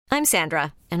I'm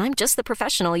Sandra, and I'm just the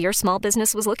professional your small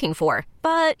business was looking for.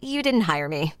 But you didn't hire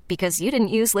me because you didn't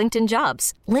use LinkedIn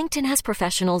Jobs. LinkedIn has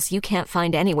professionals you can't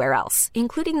find anywhere else,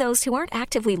 including those who aren't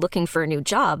actively looking for a new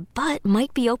job, but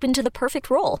might be open to the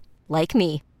perfect role, like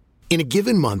me. In a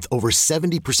given month, over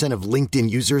 70% of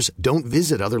LinkedIn users don't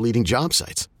visit other leading job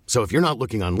sites. So if you're not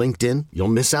looking on LinkedIn, you'll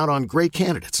miss out on great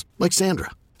candidates like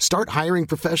Sandra. Start hiring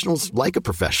professionals like a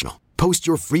professional. Post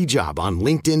your free job on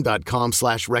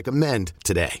linkedin.com/recommend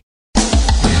today.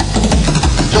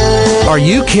 Are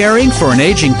you caring for an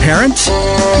aging parent?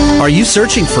 Are you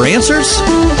searching for answers?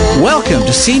 Welcome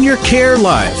to Senior Care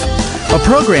Live, a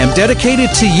program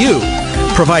dedicated to you,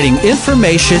 providing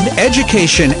information,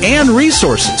 education, and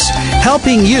resources,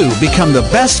 helping you become the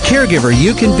best caregiver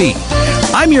you can be.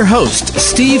 I'm your host,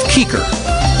 Steve Keeker.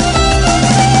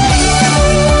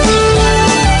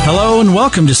 Hello and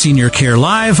welcome to Senior Care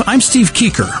Live. I'm Steve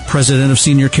Keeker, president of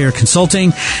Senior Care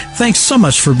Consulting. Thanks so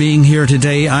much for being here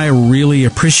today. I really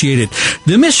appreciate it.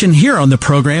 The mission here on the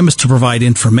program is to provide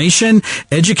information,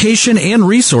 education, and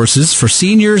resources for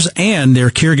seniors and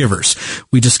their caregivers.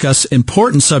 We discuss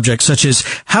important subjects such as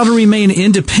how to remain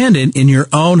independent in your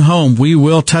own home. We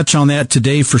will touch on that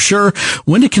today for sure.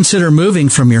 When to consider moving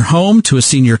from your home to a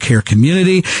senior care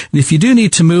community. And if you do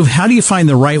need to move, how do you find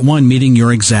the right one meeting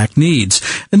your exact needs?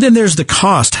 And then there's the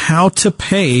cost, how to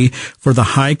pay for the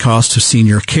high cost of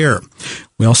senior care.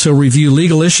 We also review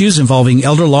legal issues involving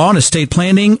elder law and estate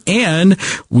planning, and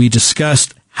we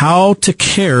discussed how to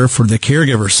care for the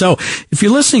caregiver. So if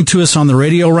you're listening to us on the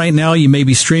radio right now, you may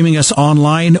be streaming us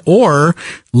online or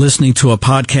listening to a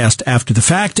podcast after the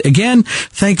fact. Again,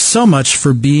 thanks so much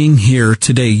for being here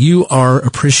today. You are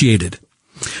appreciated.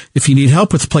 If you need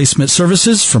help with placement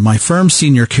services from my firm,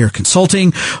 Senior Care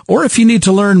Consulting, or if you need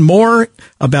to learn more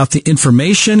about the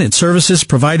information and services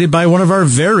provided by one of our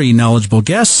very knowledgeable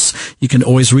guests, you can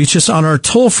always reach us on our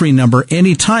toll-free number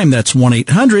anytime. That's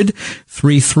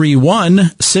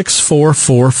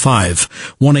 1-800-331-6445.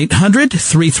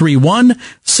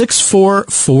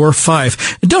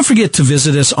 1-800-331-6445. And don't forget to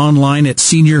visit us online at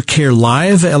Senior Care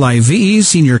Live, L-I-V-E,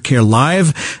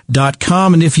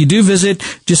 seniorcarelive.com. And if you do visit,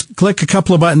 just click a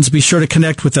couple of buttons. Be sure to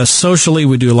connect with us socially.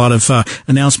 We do a lot of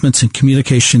announcements and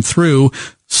communication through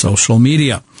social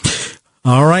media.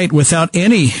 All right. Without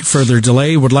any further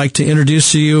delay, would like to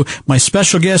introduce to you my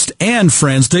special guest and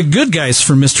friends, the good guys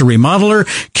from Mr. Remodeler,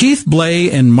 Keith Blay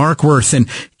and Mark Worth. And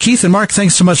Keith and Mark,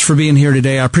 thanks so much for being here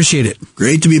today. I appreciate it.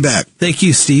 Great to be back. Thank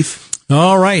you, Steve.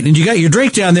 All right. And you got your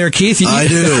drink down there, Keith. I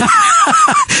do.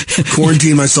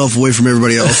 Quarantine myself away from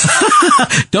everybody else.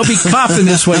 Don't be coughing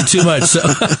this way too much. So,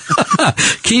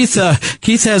 Keith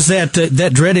has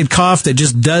that dreaded cough that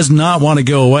just does not want to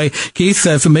go away. Keith,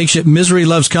 if it makes you, misery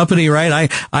loves company, right?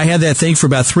 I had that thing for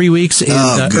about 3 weeks in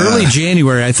early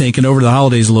January, I think, and over the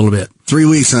holidays a little bit. 3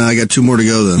 weeks, huh? I got 2 more to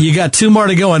go then. You got 2 more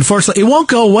to go. Unfortunately, it won't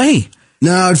go away.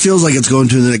 No, it feels like it's going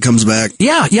to, and then it comes back.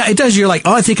 Yeah, it does. You're like,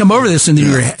 oh, I think I'm over this, and then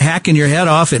you're hacking your head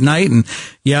off at night, and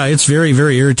yeah, it's very,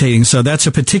 very irritating. So that's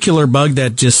a particular bug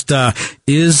that just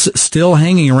is still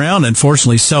hanging around,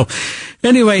 unfortunately. So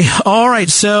anyway, all right.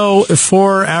 So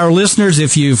for our listeners,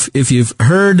 if you've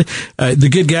heard the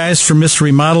good guys from Mr.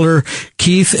 Remodeler,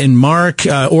 Keith and Mark,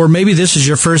 or maybe this is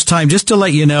your first time, just to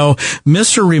let you know,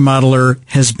 Mr. Remodeler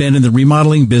has been in the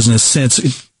remodeling business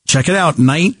since, check it out,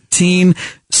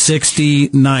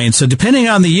 1969. So depending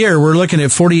on the year, we're looking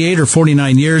at 48 or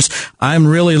 49 years. I'm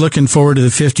really looking forward to the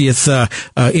 50th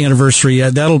anniversary.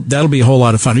 That'll be a whole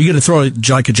lot of fun. Are you going to throw a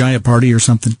giant party or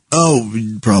something? Oh,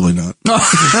 probably not.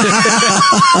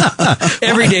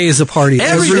 Every day is a party.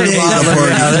 Every day is a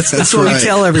party. Yeah, that's what we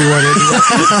tell everyone.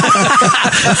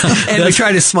 And we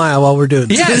try to smile while we're doing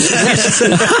this. Yes.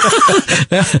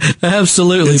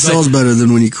 Absolutely. It sounds better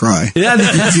than when you cry. Yeah.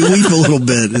 If you weep a little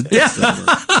bit.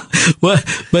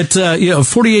 But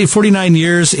 48, 49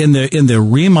 years in the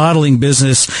remodeling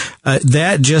business,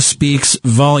 that just speaks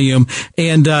volume.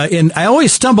 And I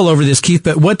always stumble over this, Keith,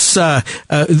 but what's, kind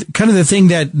of the thing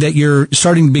that you're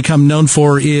starting to become known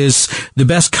for is the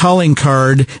best calling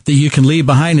card that you can leave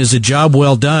behind is a job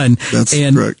well done. That's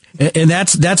correct. And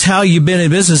that's how you've been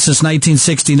in business since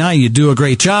 1969. You do a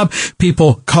great job.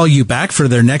 People call you back for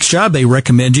their next job. They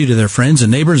recommend you to their friends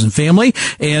and neighbors and family.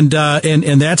 And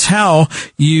that's how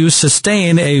you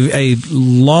sustain a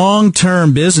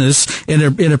long-term business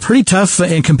in a pretty tough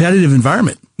and competitive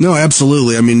environment. No,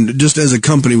 absolutely. I mean, just as a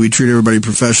company, we treat everybody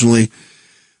professionally.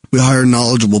 We hire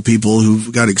knowledgeable people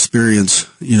who've got experience,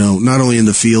 not only in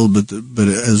the field, but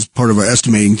as part of our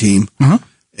estimating team. Uh-huh.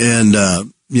 And,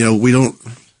 we don't,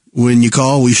 when you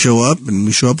call, we show up, and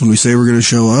we show up when we say we're going to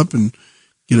show up and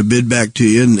get a bid back to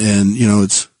you. And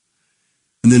it's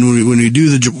And then when we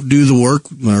do the work,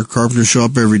 when our carpenters show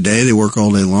up every day, they work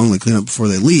all day long, they clean up before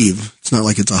they leave. It's not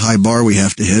like it's a high bar we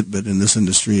have to hit, but in this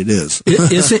industry it is.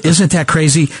 Isn't that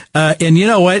crazy? And you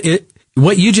know what?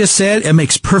 What you just said, it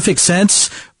makes perfect sense,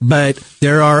 but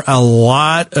there are a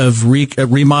lot of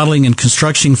remodeling and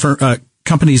construction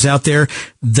companies out there.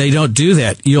 They don't do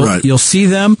that. You'll see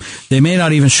them. They may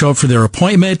not even show up for their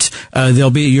appointment. They'll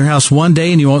be at your house one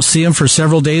day and you won't see them for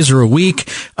several days or a week.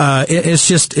 It's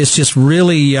just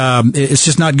really, it's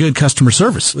just not good customer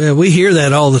service. Yeah, we hear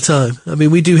that all the time. I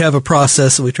mean, we do have a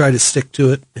process and we try to stick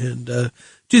to it and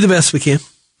do the best we can.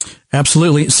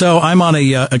 Absolutely. So I'm on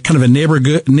a kind of a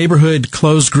neighborhood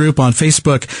closed group on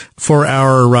Facebook for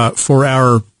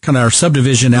our kind of our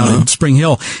subdivision out in Spring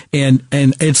Hill. And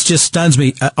it just stuns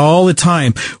me all the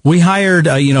time. We hired,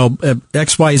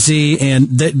 XYZ and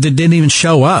they didn't even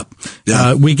show up.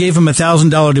 Yeah. We gave them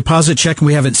 $1,000 deposit check and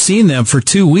we haven't seen them for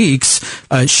 2 weeks.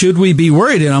 Should we be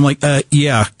worried? And I'm like,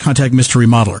 yeah, contact Mr.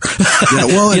 Remodeler. Yeah.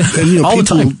 Well, and all the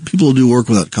time. People do work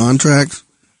without contracts.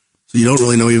 So you don't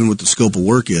really know even what the scope of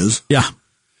work is. Yeah.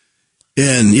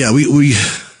 And yeah,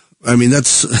 I mean,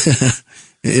 that's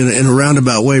in a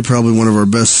roundabout way, probably one of our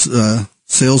best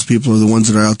salespeople are the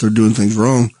ones that are out there doing things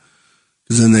wrong.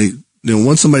 Because then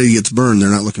once somebody gets burned, they're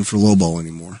not looking for lowball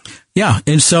anymore. Yeah.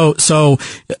 And so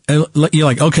you're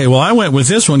like, okay, well, I went with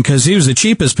this one because he was the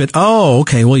cheapest, but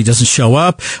okay, well, he doesn't show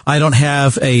up. I don't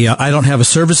have a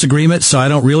service agreement, so I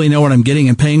don't really know what I'm getting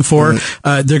and paying for.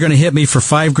 Right. They're going to hit me for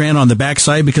 $5,000 on the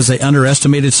backside because they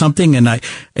underestimated something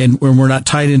and we're not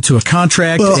tied into a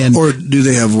contract. Well, or do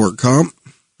they have work comp?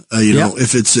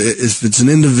 If it's an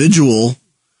individual.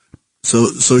 So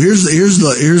here's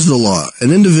the law.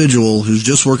 An individual who's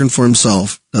just working for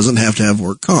himself doesn't have to have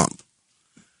work comp.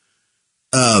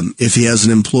 If he has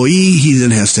an employee, he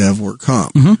then has to have work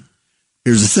comp. Mm-hmm.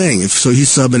 Here's the thing. He's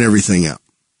subbing everything out.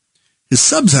 His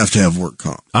subs have to have work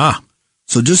comp.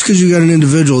 So just because you got an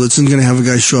individual that's going to have a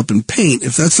guy show up and paint,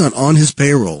 if that's not on his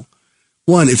payroll,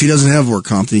 one, if he doesn't have work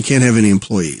comp, then he can't have any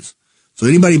employees. So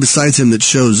anybody besides him that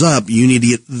shows up, you need to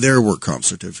get their work comp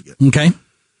certificate. Okay.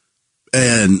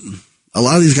 And a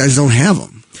lot of these guys don't have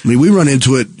them. I mean, we run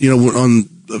into it, on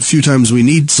a few times we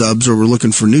need subs or we're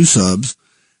looking for new subs.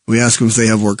 We ask them if they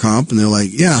have work comp, and they're like,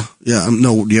 yeah,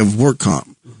 no, do you have work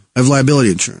comp? I have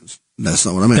liability insurance. That's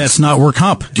not what I meant. That's not work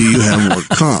comp. Do you have work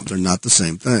comp? They're not the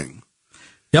same thing.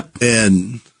 Yep.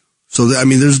 And so,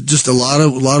 there's just a lot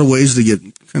of ways to get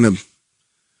kind of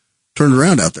turned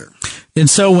around out there. And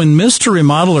so when Mr.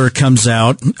 Remodeler comes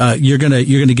out, you're gonna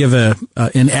give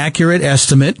an accurate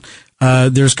estimate.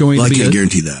 There's going to be. I can't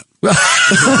guarantee that.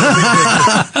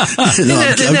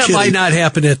 That might not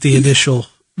happen at the initial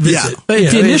visit. Yeah.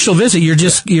 But the initial visit,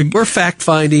 we're fact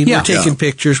finding. Yeah. We're taking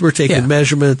pictures. We're taking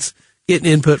measurements, getting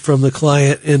input from the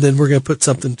client, and then we're going to put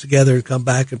something together and come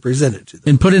back and present it to them.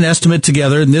 And put an estimate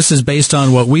together. And this is based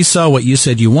on what we saw, what you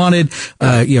said you wanted,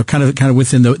 kind of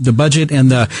within the budget and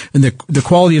the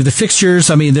quality of the fixtures.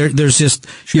 I mean, there's just,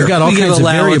 you've got all kinds of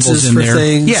variables in there.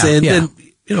 Things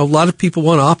and a lot of people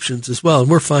want options as well, and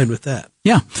we're fine with that.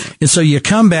 Yeah. And so you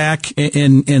come back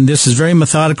and this is very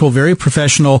methodical, very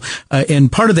professional. And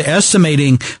part of the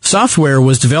estimating software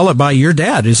was developed by your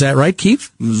dad. Is that right,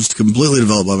 Keith? It was completely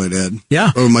developed by my dad.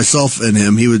 Yeah. Or myself and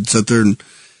him. He would sit there and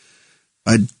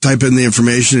I'd type in the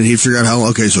information and he'd figure out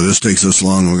so this takes this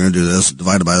long. We're going to do this,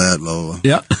 divided by that, blah, blah, blah.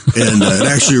 Yeah. And it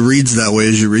actually reads that way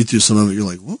as you read through some of it. You're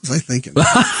like, what was I thinking?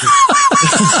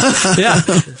 Yeah.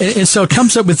 And so it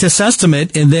comes up with this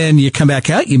estimate and then you come back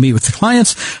out, you meet with the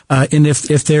clients. And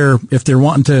if they're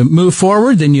wanting to move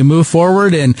forward, then you move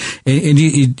forward and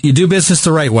you do business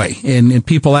the right way. And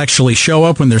people actually show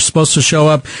up when they're supposed to show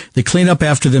up. They clean up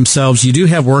after themselves. You do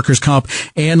have workers' comp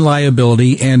and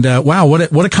liability. And, wow,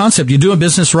 what a concept. You do a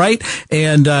business right.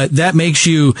 And, that makes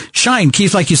you shine.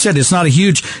 Keith, like you said, it's not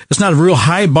a real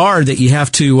high bar that you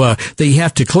have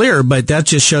to clear, but that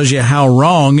just shows you how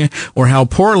wrong or how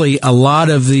poorly a lot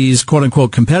of these quote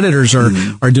unquote competitors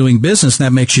are doing business, and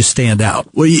that makes you stand out.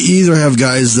 Well, you either have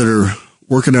guys that are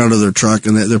working out of their truck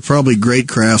and they're probably great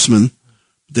craftsmen.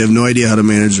 They have no idea how to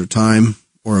manage their time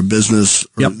or a business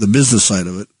or the business side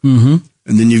of it. Mm-hmm.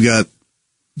 And then you've got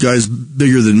guys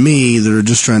bigger than me that are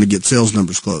just trying to get sales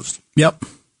numbers closed. Yep.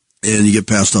 And you get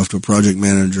passed off to a project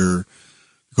manager,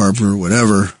 carpenter,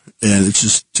 whatever, and it's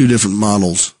just two different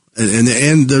models. And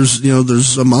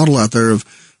there's a model out there of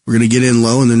we're going to get in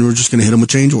low and then we're just going to hit them with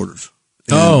change orders.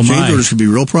 And change orders can be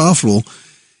real profitable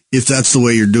if that's the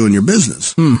way you're doing your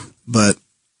business. But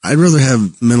I'd rather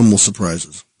have minimal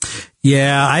surprises.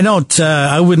 Yeah, I don't,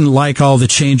 I wouldn't like all the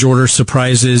change order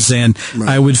surprises, and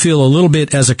I would feel a little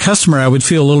bit, as a customer, I would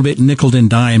feel a little bit nickeled and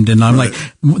dimed, and I'm like,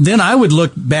 then I would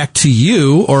look back to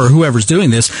you or whoever's doing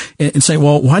this and say,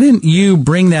 well, why didn't you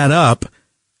bring that up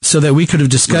so that we could have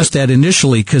discussed that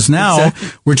initially? Because now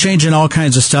we're changing all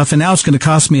kinds of stuff, and now it's going to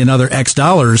cost me another X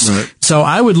dollars. So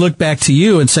I would look back to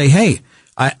you and say, hey,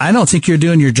 I don't think you're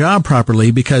doing your job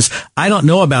properly because I don't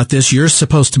know about this. You're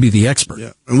supposed to be the expert.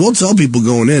 Yeah. And we'll tell people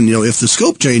going in, if the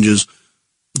scope changes,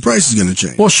 the price is going to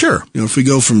change. Well, sure. If we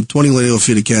go from 20 lineal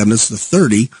feet of cabinets to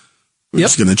 30,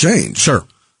 it's going to change. Sure.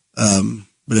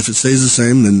 But if it stays the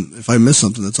same, then if I miss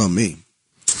something, that's on me.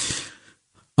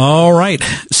 All right.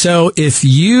 So if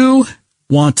you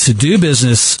want to do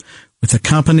business with a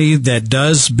company that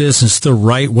does business the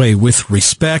right way, with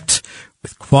respect,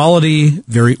 with quality,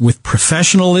 with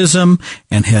professionalism,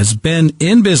 and has been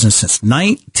in business since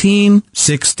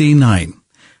 1969.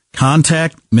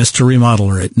 Contact Mr.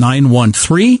 Remodeler at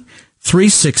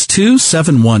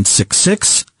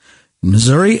 913-362-7166. In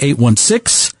Missouri,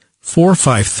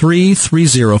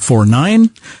 816-453-3049,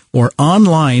 or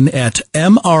online at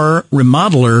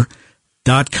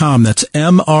mrremodeler.com. That's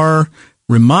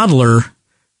mrremodeler.com.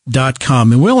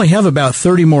 And we only have about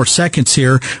 30 more seconds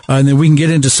here, and then we can get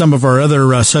into some of our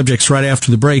other subjects right after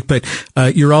the break. But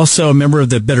you're also a member of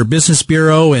the Better Business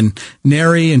Bureau and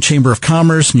NARI and Chamber of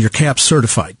Commerce, and you're CAP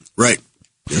certified. Right.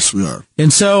 Yes, we are.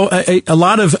 And so a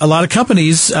lot of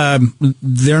companies,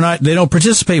 they don't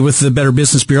participate with the Better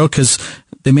Business Bureau because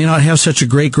they may not have such a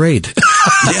great grade.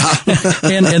 Yeah.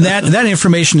 and that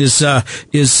information is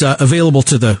available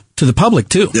to the public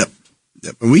too. Yep.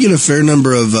 And we get a fair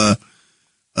number of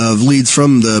leads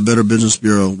from the Better Business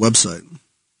Bureau website.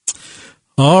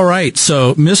 All right.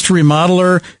 So, Mr.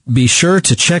 Remodeler, be sure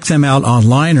to check them out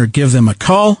online or give them a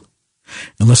call.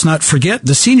 And let's not forget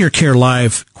the Senior Care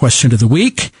Live question of the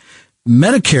week.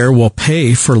 Medicare will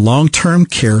pay for long-term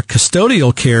care,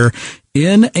 custodial care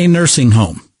in a nursing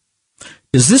home.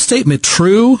 Is this statement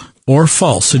true or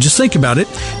false? So just think about it.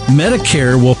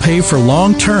 Medicare will pay for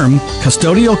long-term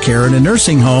custodial care in a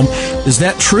nursing home. Is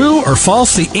that true or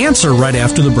false? The answer right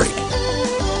after the break.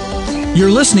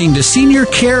 You're listening to Senior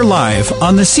Care Live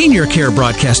on the Senior Care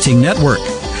Broadcasting Network.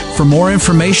 For more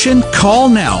information, call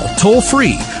now, toll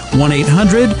free,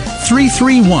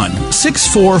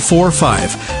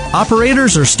 1-800-331-6445.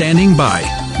 Operators are standing by,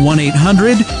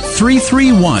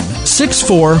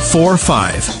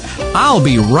 1-800-331-6445. I'll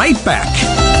be right back.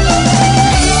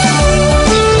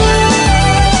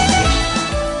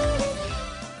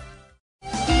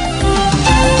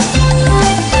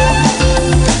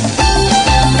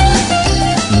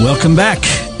 Welcome back.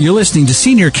 You're listening to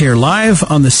Senior Care Live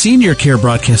on the Senior Care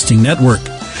Broadcasting Network.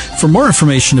 For more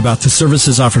information about the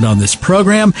services offered on this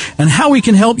program and how we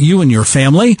can help you and your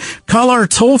family, call our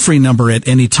toll-free number at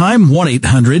any time,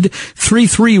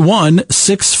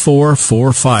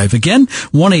 1-800-331-6445. Again,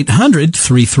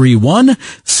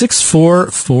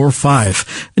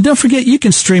 1-800-331-6445. And don't forget, you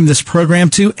can stream this program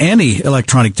to any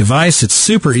electronic device. It's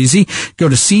super easy. Go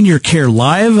to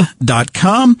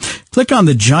seniorcarelive.com. Click on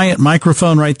the giant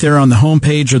microphone right there on the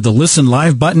homepage or the Listen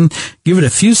Live button. Give it a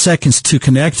few seconds to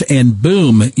connect, and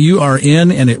boom, you are in,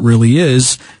 and it really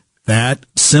is that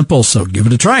simple. So give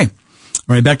it a try. All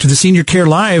right, back to the Senior Care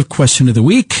Live question of the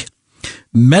week.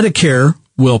 Medicare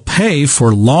will pay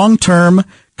for long-term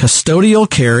custodial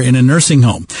care in a nursing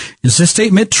home. Is this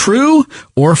statement true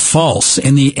or false?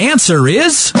 And the answer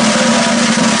is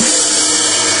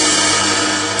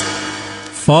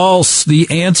false. The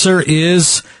answer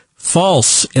is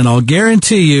false. And I'll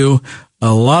guarantee you,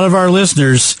 a lot of our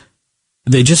listeners,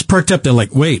 they just perked up. They're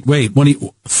like, wait,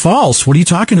 false? What are you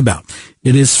talking about?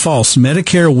 It is false.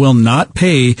 Medicare will not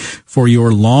pay for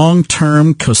your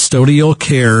long-term custodial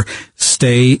care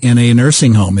stay in a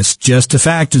nursing home. It's just a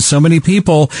fact. And so many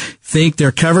people think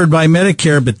they're covered by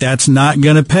Medicare, but that's not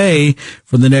going to pay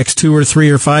for the next 2 or 3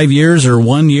 or 5 years or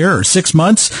 1 year or 6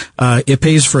 months. It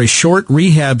pays for a short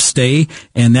rehab stay,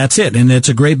 and that's it. And it's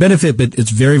a great benefit, but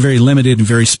it's very, very limited and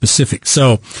very specific.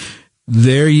 So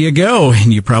there you go.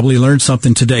 And you probably learned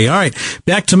something today. All right.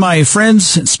 Back to my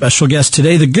friends and special guests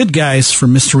today, the good guys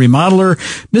from Mr. Remodeler,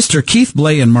 Mr. Keith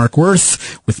Blay and Mark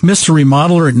Worth, with Mr.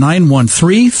 Remodeler at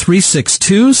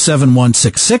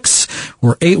 913-362-7166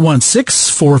 or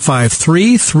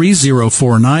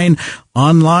 816-453-3049,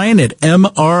 online at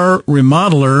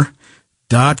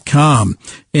mrremodeler.com.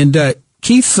 And,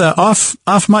 Keith,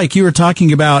 off mic, you were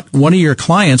talking about one of your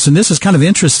clients, and this is kind of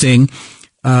interesting.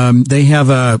 They have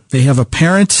a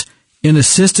parent in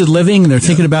assisted living, and they're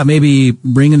thinking about maybe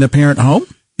bringing the parent home.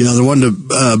 Yeah, they're wanting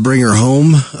to bring her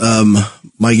home.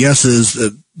 My guess is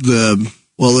that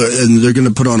Well, and they're going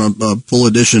to put on a full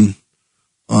addition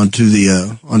onto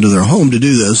their home to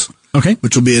do this. Okay.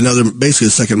 Which will be basically a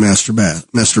second master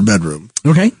bedroom.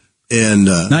 Okay. And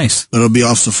nice. It'll be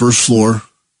off the first floor,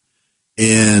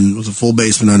 and with a full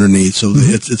basement underneath. So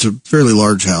it's a fairly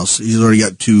large house. He's already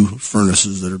got 2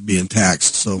 furnaces that are being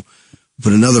taxed. So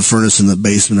put another furnace in the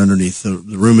basement underneath the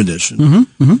room addition.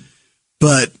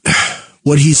 But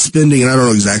what he's spending, and I don't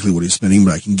know exactly what he's spending,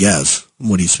 but I can guess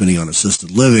what he's spending on assisted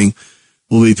living,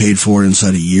 will be paid for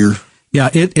inside a year. Yeah,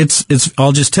 it's.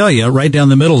 I'll just tell you, right down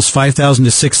the middle is $5,000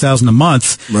 to $6,000 a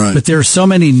month. Right. But there are so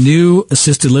many new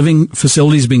assisted living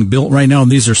facilities being built right now, and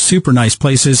these are super nice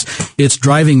places. It's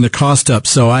driving the cost up.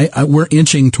 So we're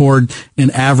inching toward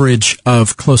an average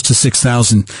of close to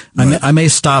 $6,000. Right. I may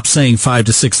stop saying $5,000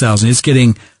 to $6,000. It's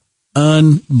getting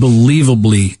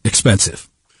unbelievably expensive.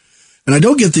 And I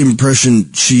don't get the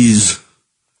impression she's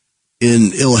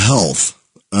in ill health,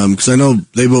 because I know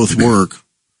they both work.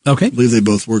 Okay. I believe they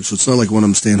both work, so it's not like one of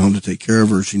them staying home to take care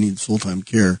of her. She needs full-time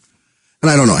care.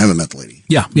 And I don't know. I haven't met the lady.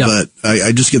 Yeah. But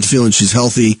I just get the feeling she's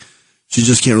healthy. She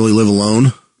just can't really live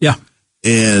alone. Yeah.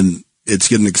 And it's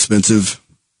getting expensive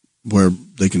where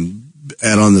they can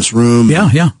add on this room. Yeah.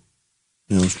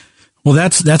 You know. Well,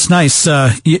 that's nice.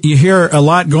 You hear a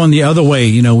lot going the other way.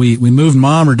 You know, we moved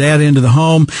mom or dad into the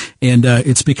home, and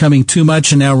it's becoming too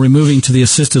much, and now we're moving to the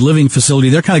assisted living facility.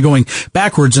 They're kind of going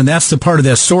backwards, and that's the part of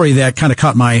that story that kind of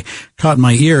caught my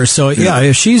ear. So yeah,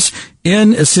 if she's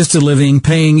in assisted living,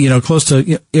 paying, close to,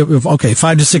 $5,000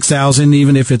 to $6,000,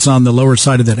 even if it's on the lower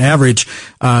side of that average,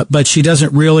 but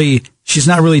she's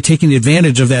not really taking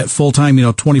advantage of that full-time,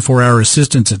 24-hour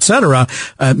assistance, et cetera.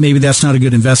 Maybe that's not a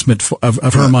good investment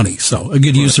of her money. So a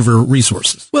good use of her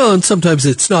resources. Well, and sometimes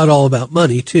it's not all about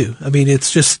money too. I mean,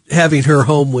 it's just having her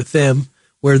home with them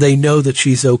where they know that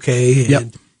she's okay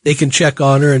and they can check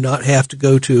on her and not have to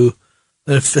go to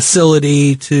a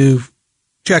facility to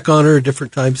check on her at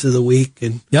different times of the week.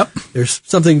 And there's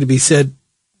something to be said.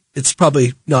 It's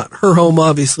probably not her home,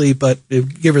 obviously, but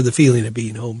it give her the feeling of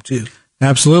being home too.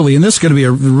 Absolutely. And this is going to be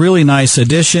a really nice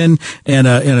addition and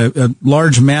a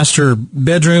large master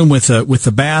bedroom with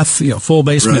the bath, full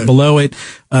basement below it.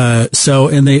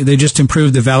 And they just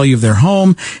improved the value of their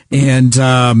home. And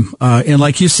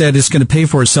like you said, it's going to pay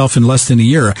for itself in less than a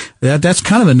year. That's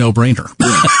kind of a no-brainer.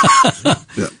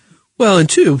 Yeah. Well, and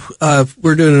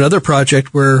we're doing another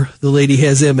project where the lady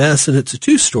has MS and it's a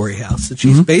 2-story house and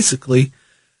she's basically,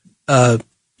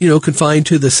 confined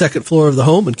to the second floor of the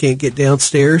home and can't get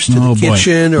downstairs to the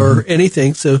kitchen or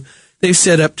anything. So they've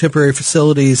set up temporary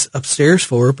facilities upstairs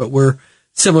for her, but we're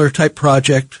similar type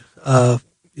project,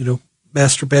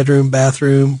 master bedroom,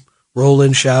 bathroom,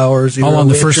 roll-in showers. All on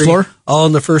the first floor? All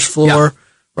on the first floor,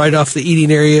 right off the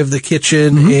eating area of the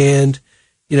kitchen. And,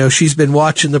 she's been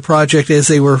watching the project as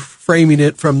they were framing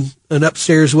it from an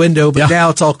upstairs window, but now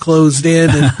it's all closed in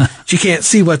and she can't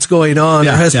see what's going on.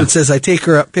 Her husband says, I take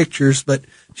her up pictures, but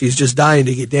she's just dying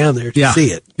to get down there to see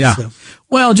it. Yeah. So.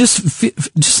 Well, just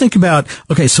think about,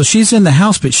 so she's in the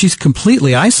house, but she's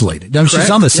completely isolated. I mean, she's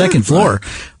on the second floor.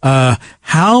 Right.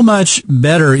 How much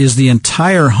better is the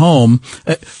entire home?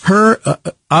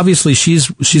 Obviously she's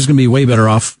going to be way better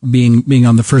off being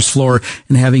on the first floor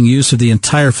and having use of the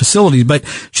entire facility, but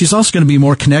she's also going to be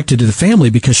more connected to the family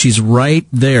because she's right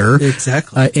there.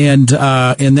 Exactly. And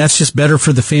that's just better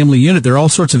for the family unit. There are all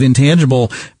sorts of intangible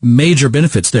major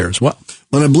benefits there as well.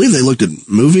 Well, I believe they looked at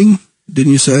moving,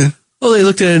 didn't you say? Well, they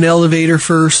looked at an elevator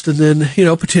first and then,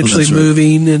 potentially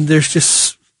moving, and there's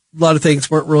just a lot of things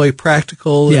weren't really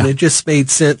practical, and it just made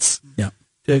sense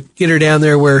to get her down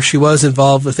there where she was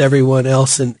involved with everyone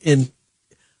else and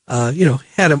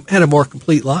had a more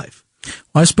complete life.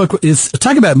 Well,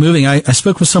 talking about moving, I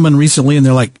spoke with someone recently and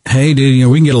they're like, hey, dude,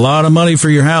 we can get a lot of money for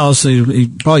your house. You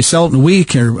probably sell it in a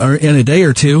week or in a day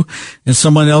or two. And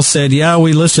someone else said, yeah,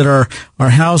 we listed our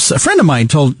house. A friend of mine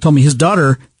told me his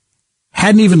daughter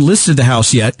hadn't even listed the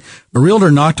house yet. A realtor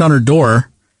knocked on her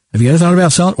door. Have you ever thought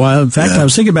about selling? Well, in fact, I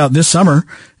was thinking about this summer.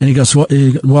 And he goes,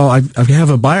 well, I have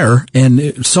a buyer and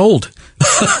it sold.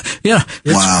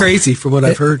 It's crazy from what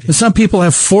I've heard. And some people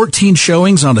have 14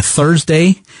 showings on a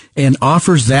Thursday and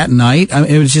offers that night. I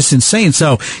mean, it was just insane.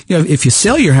 So, if you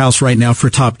sell your house right now for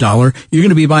top dollar, you're going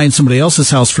to be buying somebody else's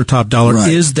house for top dollar.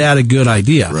 Right. Is that a good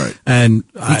idea? Right. And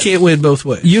you can't win both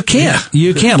ways. You can't.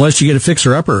 You can't unless you get a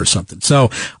fixer-upper or something.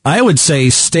 So I would say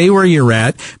stay where you're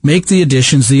at, make the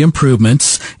additions, the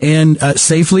improvements, and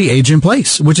safely age in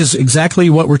place, which is exactly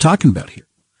what we're talking about here.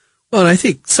 Well, and I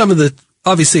think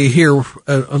obviously here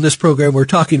on this program, we're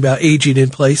talking about aging in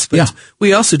place, but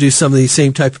we also do some of these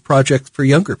same type of projects for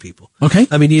younger people. Okay.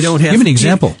 I mean, you don't have... Give an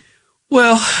example.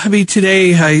 Well, I mean,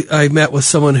 today I met with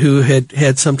someone who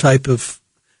had some type of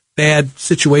bad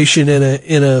situation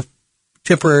in a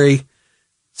temporary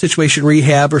situation,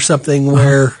 rehab or something,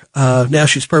 where now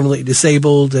she's permanently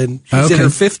disabled and she's in her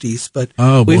 50s. But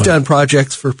we've done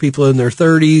projects for people in their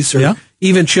 30s or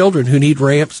even children who need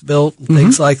ramps built and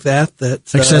things like that.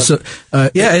 It's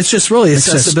just really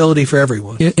accessibility for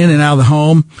everyone. In and out of the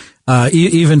home.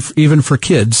 Even for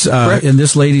kids, and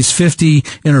this lady's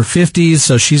in her 50s,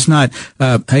 so she's not,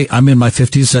 hey, I'm in my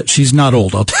 50s, she's not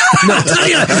old, I'll tell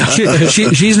you.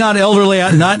 She's not elderly,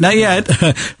 not yet,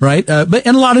 right? But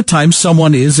a lot of times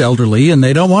someone is elderly and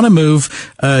they don't want to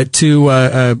move, to,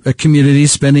 a community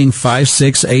spending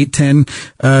 $5,000, $6,000,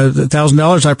 $8,000,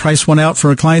 $10,000. I priced one out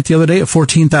for a client the other day at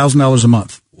 $14,000 a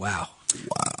month. Wow.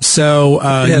 So,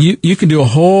 you can do a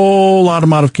whole lot of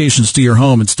modifications to your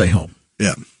home and stay home.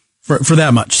 Yeah. For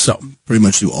that much, so. Pretty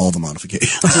much do all the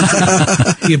modifications.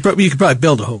 You could probably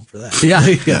build a home for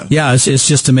that. Yeah, it's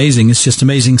just amazing. It's just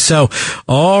amazing. So,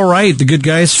 all right, the good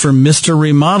guys from Mr.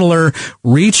 Remodeler,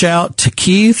 reach out to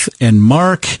Keith and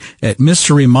Mark at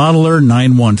Mr. Remodeler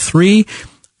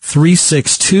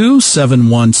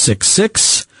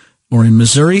 913-362-7166, or in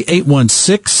Missouri,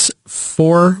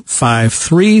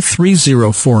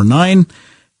 816-453-3049.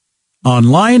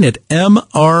 Online at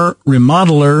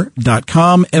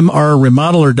mrremodeler.com,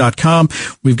 mrremodeler.com.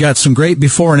 We've got some great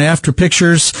before and after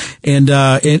pictures, and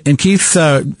Keith,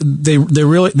 they're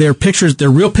real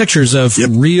pictures of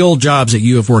real jobs that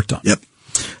you have worked on. Yep.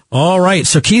 All right.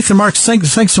 So Keith and Mark,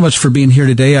 thanks so much for being here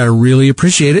today. I really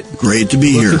appreciate it. Great to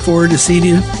be here. Looking forward to seeing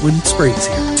you when spring's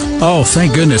here. Oh,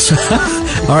 thank goodness. All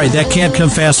right. That can't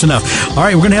come fast enough. All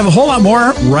right. We're going to have a whole lot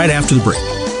more right after the break.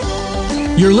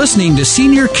 You're listening to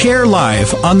Senior Care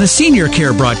Live on the Senior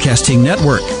Care Broadcasting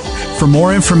Network. For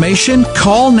more information,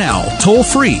 call now, toll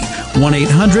free,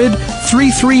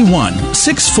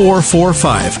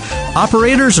 1-800-331-6445.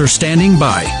 Operators are standing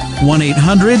by,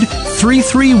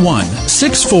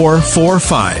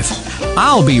 1-800-331-6445.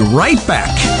 I'll be right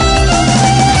back.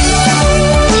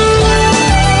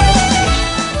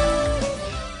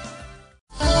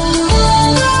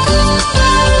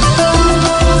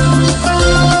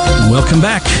 Welcome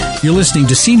back. You're listening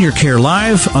to Senior Care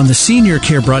Live on the Senior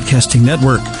Care Broadcasting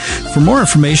Network. For more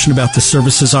information about the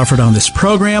services offered on this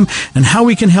program and how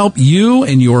we can help you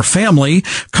and your family,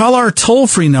 call our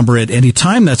toll-free number at any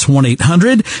time. That's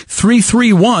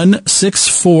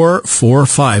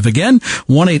 1-800-331-6445. Again,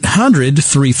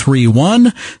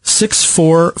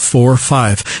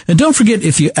 1-800-331-6445. And don't forget,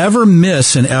 if you ever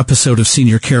miss an episode of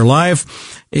Senior Care Live,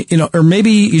 or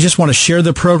maybe you just want to share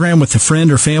the program with a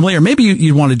friend or family, or maybe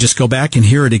you want to just go back and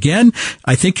hear it again.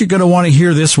 I think you're going to want to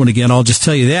hear this one again. I'll just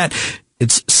tell you that.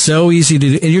 It's so easy to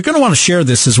do. And you're going to want to share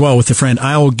this as well with a friend.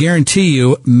 I will guarantee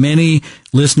you many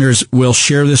listeners will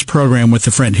share this program with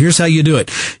a friend. Here's how you do it.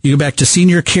 You go back to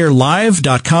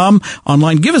seniorcarelive.com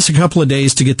online. Give us a couple of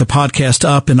days to get the podcast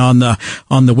up and on the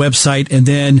website. And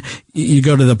then you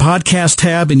go to the podcast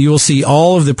tab and you will see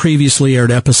all of the previously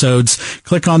aired episodes.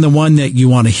 Click on the one that you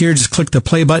want to hear. Just click the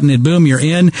play button and boom, you're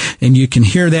in, and you can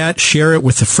hear that, share it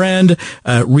with a friend,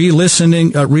 re-listen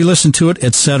to it,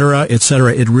 et cetera, et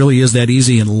cetera. It really is that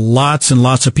easy, and lots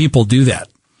of people do that.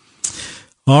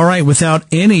 All right, without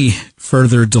any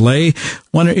further delay, I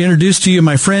want to introduce to you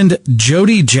my friend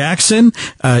Jody Jackson.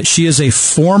 She is a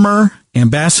former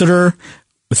ambassador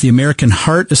with the American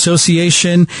Heart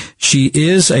Association. She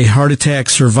is a heart attack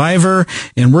survivor,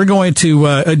 and we're going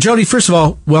to, Jody, first of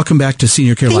all, welcome back to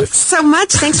Senior Care Live. Thanks so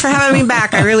much. Thanks for having me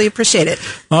back. I really appreciate it.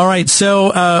 All right.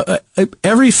 So,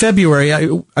 every February,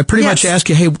 I pretty much ask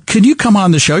you, hey, could you come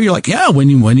on the show? You're like, yeah, when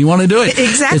you want to do it.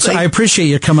 Exactly. I appreciate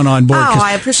you coming on board. Oh,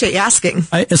 I appreciate you asking.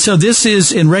 So this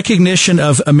is in recognition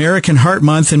of American Heart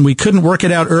Month, and we couldn't work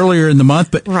it out earlier in the month,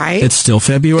 but it's still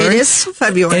February. It is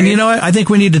February. And you know what? I think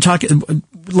we need to talk.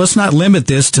 Let's not limit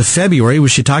this to February. We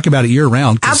should talk about it year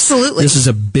round. Absolutely. This is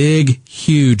a big,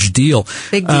 huge deal.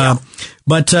 Big deal.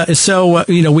 We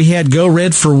had Go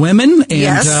Red for Women,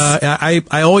 and I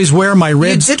always wear my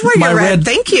red. You did wear your red.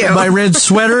 Thank you. My red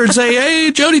sweater and say, "Hey,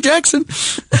 Jody Jackson,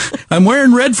 I'm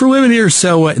wearing red for women here."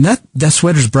 So and that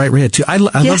sweater's bright red too. I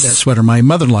love that sweater. My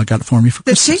mother-in-law got it for me for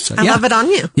Christmas. Did she? I love it on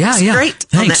you. Yeah, it's great.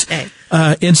 Thanks. On that day.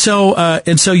 And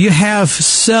so you have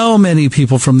so many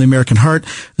people from the American Heart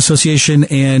Association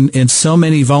and so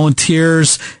many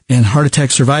volunteers and heart attack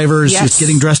survivors. Yes. It's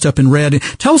getting dressed up in red.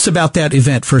 Tell us about that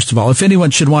event, first of all, if anyone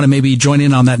should want to maybe join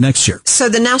in on that next year. So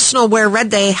the National Wear Red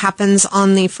Day happens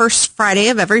on the first Friday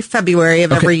of every February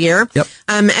of every year. Yep.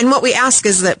 And what we ask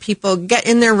is that people get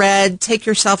in their red, take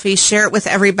your selfie, share it with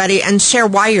everybody, and share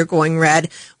why you're going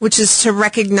red, which is to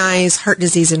recognize heart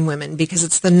disease in women, because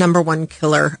it's the number one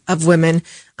killer of women.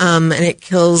 And it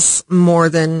kills more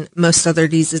than most other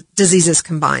diseases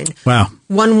combined. Wow.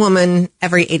 One woman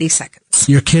every 80 seconds.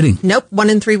 You're kidding. Nope. 1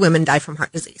 in 3 women die from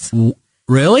heart disease.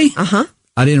 Really? Uh-huh.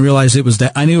 I didn't realize it was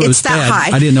that. I knew it was It's that bad.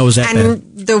 high. I didn't know it was that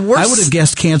And bad. the worst. I would have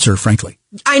guessed cancer, frankly.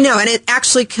 I know, and it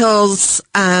actually kills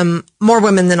more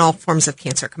women than all forms of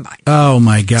cancer combined. Oh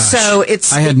my gosh. So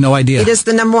I had no idea. It is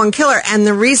the number one killer. And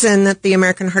the reason that the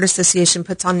American Heart Association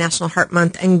puts on National Heart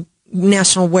Month and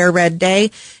National Wear Red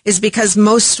Day is because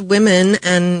most women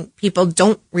and people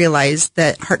don't realize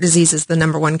that heart disease is the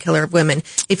number one killer of women.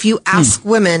 If you ask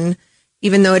women,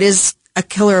 even though it is a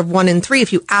killer of 1 in 3,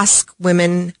 if you ask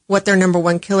women what their number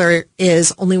one killer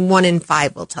is, only 1 in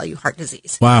 5 will tell you heart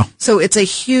disease. Wow. So it's a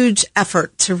huge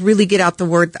effort to really get out the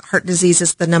word that heart disease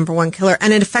is the number one killer,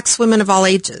 and it affects women of all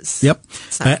ages. Yep.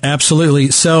 So.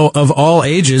 Absolutely. So of all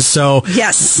ages. So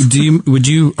Yes.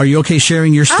 are you okay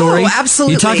sharing your story? Oh,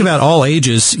 absolutely. You talk about all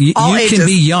ages. All you ages. can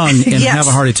be young and Yes. have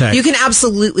a heart attack. You can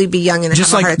absolutely be young and have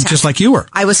a heart attack. Just like you were.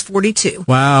 I was 42.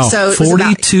 Wow. So it was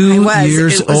 42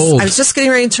 years old. I was just getting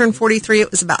ready to turn 43.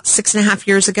 It was about 6.5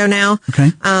 years ago now.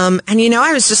 Okay. And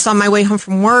I was just on my way home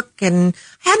from work and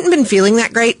I hadn't been feeling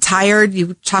that great, tired.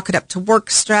 You chalk it up to work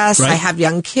stress. Right. I have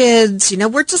young kids.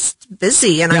 We're just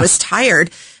busy and Yeah. I was tired.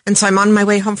 And so I'm on my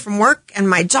way home from work and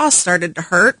my jaw started to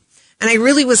hurt. And I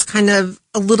really was kind of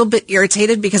a little bit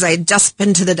irritated because I had just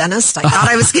been to the dentist. I thought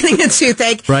I was getting a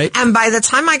toothache. Right. And by the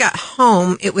time I got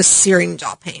home, it was searing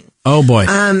jaw pain. Oh boy.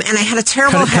 And I had a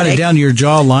terrible Cut headache. it down to your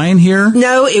jaw line here?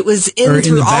 No, it was Or in in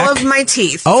through the all back? of my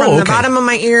teeth. Oh, From the okay. bottom of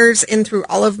my ears in through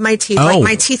all of my teeth. Oh. Like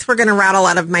my teeth were going to rattle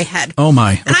out of my head. Oh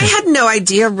my. And Okay. I had no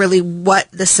idea really what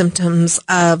the symptoms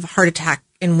of heart attack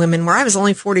in women were. I was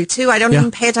only 42. I don't Yeah. even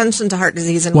pay attention to heart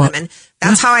disease in Well, women.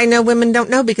 That's how I know women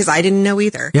don't know, because I didn't know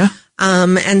either. Yeah.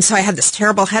 And so I had this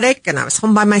terrible headache and I was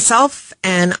home by myself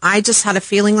and I just had a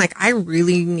feeling like I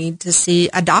really need to see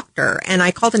a doctor, and I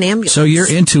called an ambulance. So your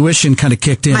intuition kind of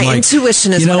kicked in. My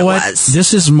intuition is you know what it was.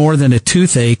 This is more than a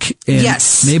toothache. And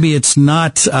Yes. maybe it's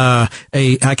not I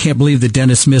can't believe the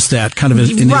dentist missed that kind of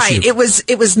an Right. issue.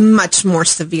 It was much more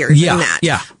severe Yeah, than that.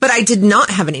 yeah. But I did not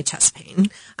have any chest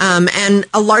pain. And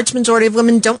a large majority of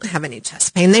women don't have any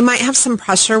chest pain. They might have some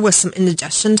pressure with some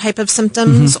indigestion type of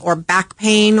symptoms or back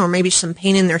pain or maybe some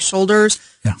pain in their shoulders,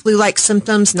 Yeah. flu-like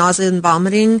symptoms, nausea and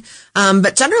vomiting.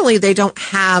 But generally they don't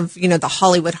have, the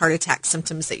Hollywood heart attack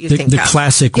symptoms that you think the of.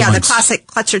 classic Yeah, ones. the classic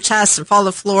clutch your chest and fall to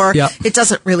the floor. Yep. It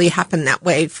doesn't really happen that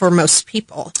way for most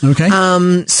people. Okay.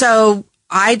 So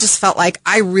I just felt like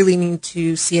I really need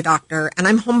to see a doctor, and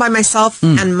I'm home by myself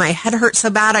and my head hurt so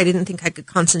bad I didn't think I could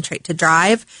concentrate to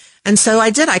drive. And so I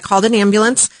did. I called an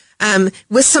ambulance.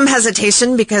 With some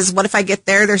hesitation, because what if I get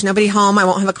there, there's nobody home, I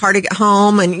won't have a car to get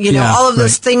home, and Yeah, all of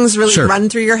those right. things really Sure. run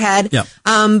through your head. Yep.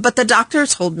 But the doctor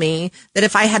told me that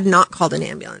if I had not called an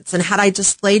ambulance and had I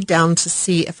just laid down to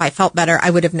see if I felt better,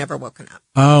 I would have never woken up.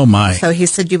 Oh my. So he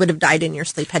said you would have died in your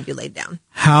sleep had you laid down.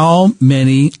 How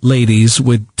many ladies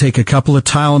would take a couple of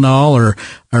Tylenol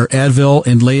or Advil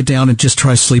and lay it down and just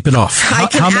try to sleep it off? I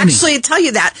can how many? actually tell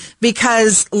you that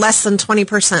because less than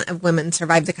 20% of women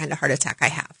survive the kind of heart attack I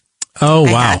have. Oh,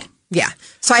 I wow. had. Yeah.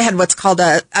 So I had what's called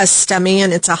a STEMI,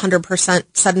 and it's 100%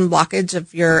 sudden blockage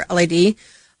of your LAD,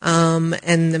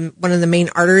 and one of the main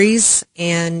arteries.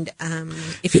 And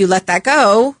if you let that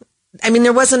go,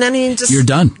 there wasn't any. Just You're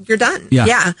done. You're done. Yeah.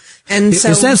 Yeah. And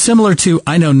so Is that similar to,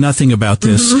 I know nothing about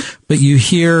this, but you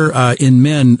hear in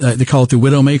men, they call it the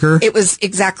widowmaker. it was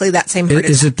exactly that same heart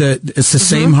Is attack. it's the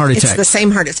same heart attack? It's the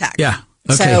same heart attack. Yeah.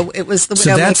 Okay. So it was the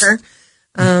So that's- widowmaker.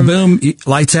 Boom,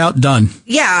 lights out, done.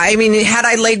 Yeah, had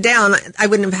I laid down, I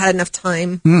wouldn't have had enough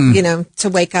time, to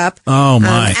wake up. Oh,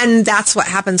 my. And that's what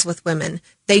happens with women.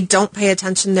 They don't pay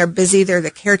attention. They're busy. They're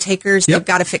the caretakers. Yep. They've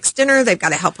got to fix dinner. They've got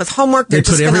to help with homework. They're They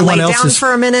put just going to everyone lay down else's-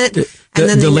 for a minute, and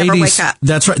then they never wake up.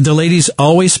 That's right. The ladies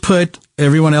always put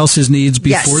everyone else's needs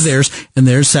before Yes. theirs and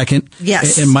theirs second.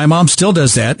 Yes. And my mom still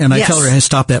does that. And I Yes. tell her, hey,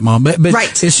 stop that, Mom. But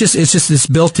Right. it's just this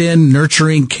built-in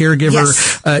nurturing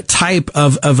caregiver type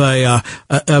of a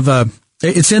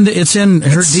it's in her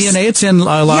DNA. It's in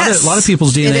a lot of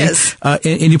people's DNA. It is.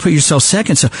 And you put yourself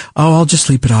second. So, I'll just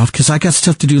sleep it off because I got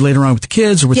stuff to do later on with the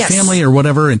kids or with Yes. family or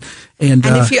whatever. And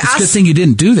if you it's a ask good thing you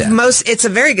didn't do that. It's a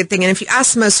very good thing. And if you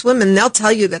ask most women, they'll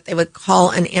tell you that they would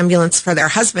call an ambulance for their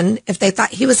husband if they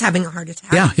thought he was having a heart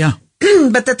attack. Yeah.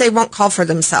 but that they won't call for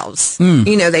themselves.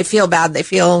 You know, they feel bad. They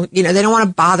feel, you know, they don't want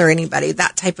to bother anybody,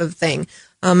 that type of thing.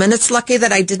 And it's lucky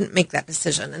that I didn't make that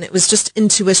decision. And it was just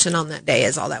intuition on that day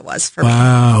is all that was for me.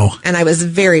 Wow. And I was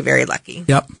very, very lucky.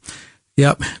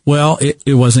 Yep. Well,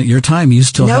 it wasn't your time. You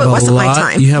still have a lot. No, it wasn't my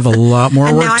time. You have a lot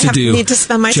more work to do. And now I need to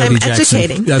spend my time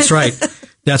educating. That's right.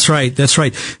 That's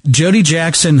right. Jody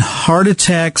Jackson, heart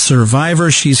attack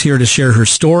survivor. She's here to share her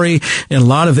story and a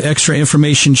lot of extra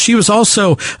information. She was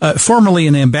also formerly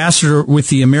an ambassador with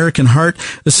the American Heart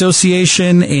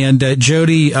Association, and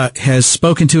Jody has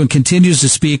spoken to and continues to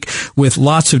speak with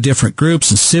lots of different groups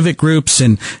and civic groups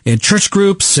and church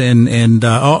groups and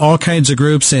all kinds of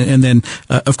groups, and then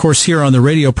of course here on the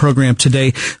radio program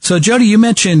today. So Jody, you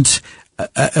mentioned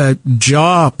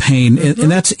jaw pain, and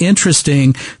that's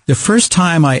interesting. The first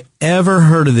time I ever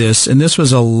heard of this, and this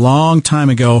was a long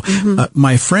time ago,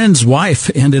 my friend's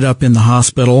wife ended up in the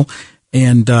hospital,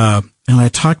 and I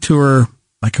talked to her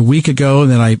like a week ago, and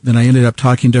then I ended up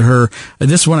talking to her.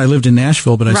 This is when I lived in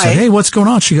Nashville, but I said, "Hey, what's going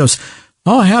on?" She goes,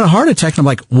 "Oh, I had a heart attack." And I'm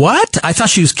like, "What?" I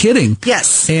thought she was kidding.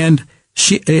 Yes. And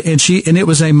it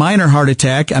was a minor heart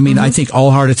attack. I mean, I think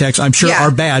all heart attacks, I'm sure, are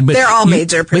bad, but they're all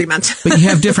major, pretty much. But you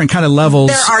have different kind of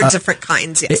levels. There are different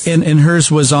kinds, yes. And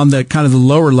hers was on the kind of the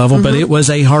lower level, but it was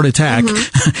a heart attack.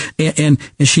 And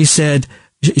she said,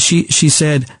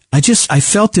 I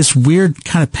felt this weird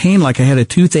kind of pain, like I had a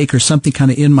toothache or something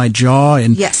kind of in my jaw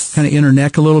and kind of in her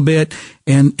neck a little bit.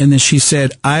 And then she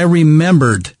said, I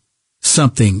remembered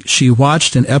something. She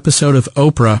watched an episode of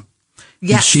Oprah.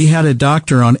 Yes. She had a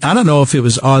doctor on, I don't know if it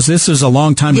was Oz. This was a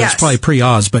long time ago. It's probably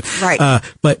pre-Oz, but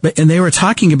and they were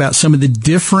talking about some of the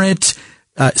different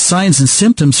signs and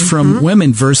symptoms from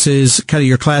women versus kind of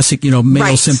your classic,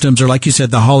 male symptoms, or like you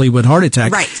said, the Hollywood heart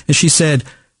attack. Right. And she's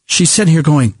sitting here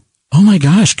going, "Oh my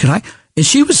gosh, could I?" And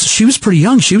she was pretty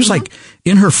young. She was like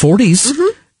in her 40s,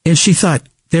 and she thought,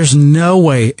 "There's no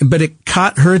way." But it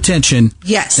caught her attention.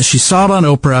 Yes. And she saw it on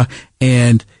Oprah,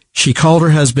 and she called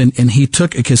her husband, and he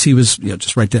took, because he was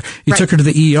just right there. He took her to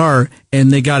the ER, and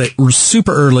they got it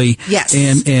super early. Yes.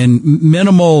 And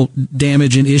minimal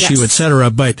damage and issue, et cetera.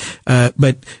 But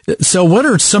so what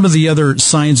are some of the other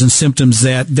signs and symptoms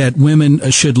that women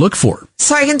should look for?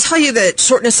 So I can tell you that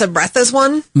shortness of breath is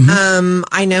one.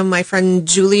 I know my friend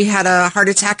Julie had a heart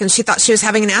attack, and she thought she was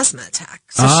having an asthma attack.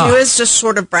 So she was just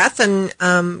short of breath, and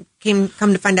come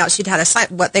to find out she'd had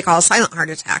what they call a silent heart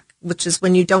attack, which is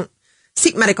when you don't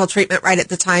seek medical treatment right at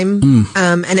the time,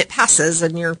 and it passes,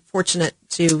 and you're fortunate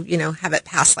to, have it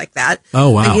pass like that.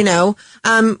 Oh, wow.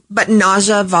 But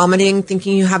nausea, vomiting,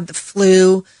 thinking you have the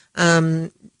flu,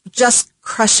 just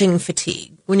crushing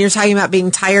fatigue. When you're talking about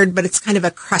being tired, but it's kind of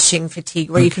a crushing fatigue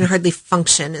where you can hardly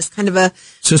function. It's kind of a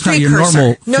So it's not your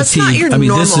normal fatigue. No, it's not your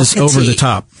normal this is fatigue. Over the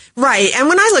top. Right. And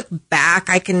when I look back,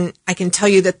 I can tell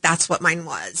you that that's what mine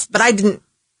was, but I didn't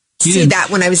see that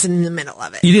when I was in the middle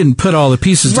of it. You didn't put all the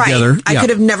pieces together. I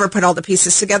could have never put all the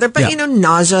pieces together, but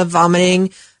nausea, vomiting,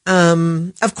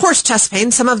 of course, chest pain.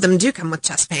 Some of them do come with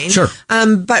chest pain. Sure.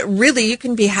 But really you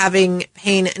can be having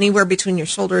pain anywhere between your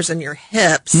shoulders and your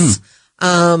hips,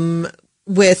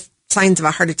 with signs of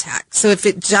a heart attack. So if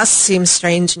it just seems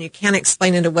strange and you can't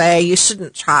explain it away, you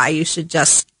shouldn't try. You should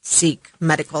just seek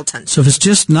medical attention. So if it's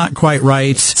just not quite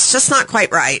right, it's just not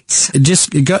quite right.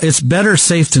 It's better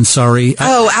safe than sorry.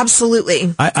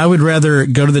 Absolutely. I would rather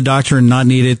go to the doctor and not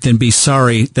need it than be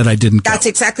sorry that I didn't go. That's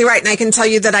exactly right. And I can tell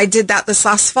you that I did that this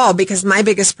last fall, because my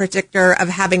biggest predictor of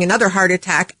having another heart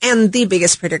attack, and the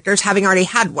biggest predictor, is having already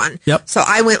had one. Yep. So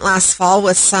I went last fall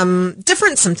with some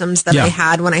different symptoms that I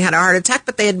had when I had a heart attack,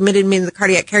 but they admitted me to the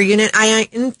cardiac care unit. I,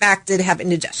 in fact, did have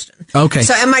indigestion. Okay.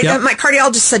 So my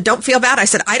cardiologist said, "Don't feel bad." I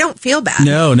said, "I don't feel bad."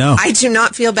 No. I do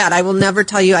not feel bad. I will never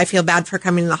tell you I feel bad for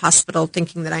coming to the hospital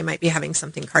thinking that I might be having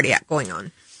something cardiac going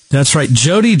on. That's right.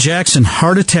 Jody Jackson,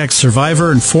 heart attack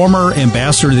survivor and former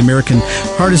ambassador to the American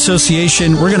Heart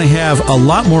Association. We're going to have a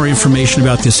lot more information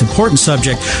about this important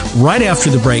subject right after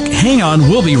the break. Hang on.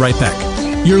 We'll be right back.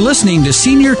 You're listening to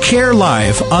Senior Care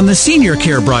Live on the Senior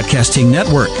Care Broadcasting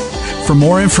Network. For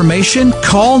more information,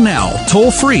 call now,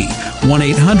 toll free,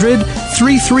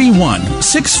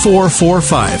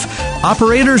 1-800-331-6445.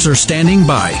 Operators are standing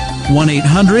by,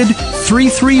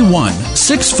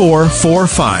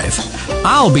 1-800-331-6445.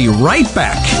 I'll be right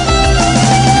back.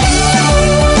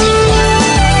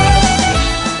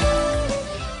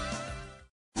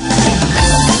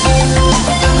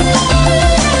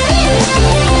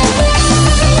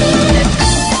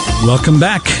 Welcome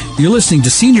back. You're listening to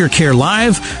Senior Care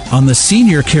Live on the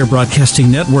Senior Care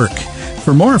Broadcasting Network.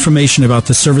 For more information about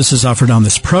the services offered on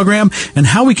this program and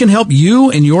how we can help you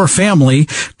and your family,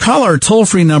 Call our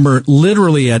toll-free number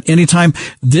literally at any time.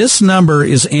 This number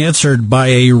is answered by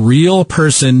a real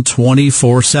person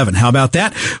 24/7. How about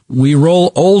that? We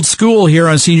roll old school here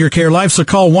on Senior Care Live, so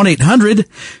call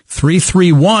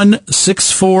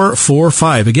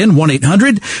 1-800-331-6445. Again,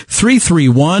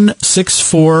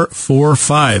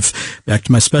 1-800-331-6445. Back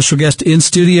to my special guest in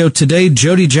studio today,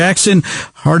 Jody Jackson,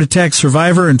 heart attack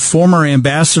survivor and former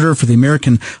ambassador for the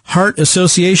American Heart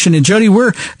Association. And Jody,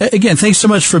 again, thanks so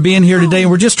much for being here today. And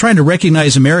we're just trying to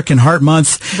recognize American Heart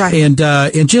Month, right, and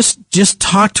just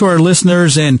talk to our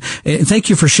listeners and thank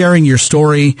you for sharing your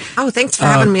story. Oh, thanks for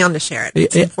having me on to share it.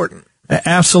 It's important.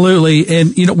 Absolutely.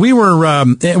 And,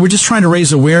 we're just trying to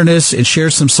raise awareness and share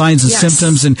some signs and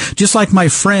symptoms. And just like my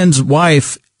friend's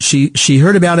wife, she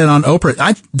heard about it on Oprah.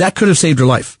 That could have saved her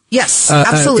life. Yes,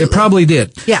 absolutely. It probably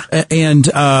did. Yeah. And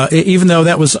even though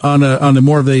that was on a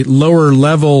more of a lower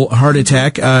level heart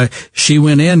attack, she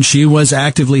went in. She was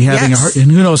actively having a heart,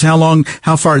 and who knows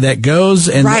how far that goes,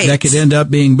 and that could end up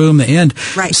being boom, the end.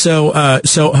 Right. So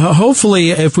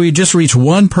hopefully, if we just reach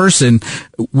one person,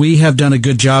 we have done a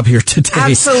good job here today.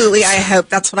 Absolutely. I hope.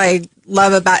 That's what I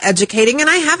love about educating. And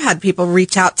I have had people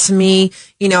reach out to me.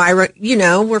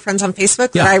 We're friends on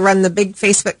Facebook, but I run the big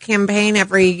Facebook campaign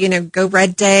every, Go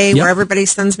Red Day, where everybody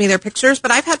sends me their pictures.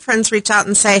 But I've had friends reach out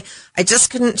and say, I just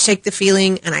couldn't shake the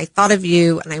feeling, and I thought of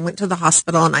you, and I went to the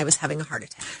hospital, and I was having a heart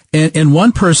attack. And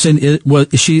one person she's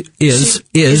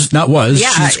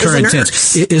current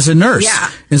tense, is a nurse. Yeah.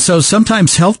 And so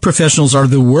sometimes health professionals are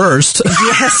the worst.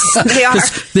 Yes, they are.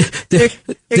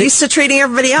 They're used to treating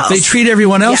everybody else. They treat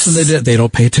everyone else, and they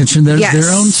don't pay attention to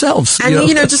their own selves.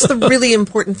 And, just the really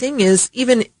important thing is,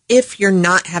 even if you're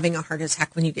not having a heart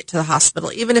attack when you get to the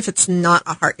hospital, even if it's not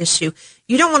a heart issue,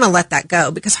 you don't want to let that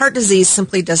go, because heart disease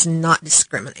simply does not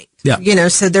discriminate. Yeah.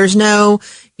 So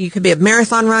you could be a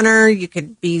marathon runner, you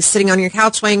could be sitting on your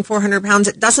couch weighing 400 pounds.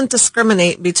 It doesn't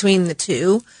discriminate between the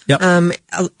two. Yep.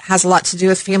 Has a lot to do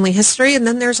with family history, and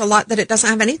then there's a lot that it doesn't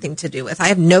have anything to do with. I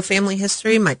have no family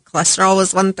history. My cholesterol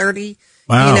was 130.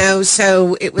 Wow.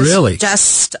 So it was really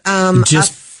just a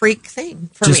freak thing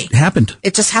for me. Happened.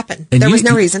 It just happened. And there was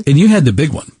no reason. And you had the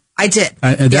big one. I did.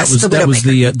 That was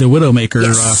the Widowmaker.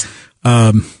 Yes.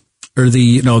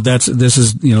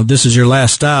 This is your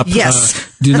last stop.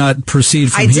 Yes. Do not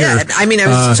proceed from here. I did. I mean, I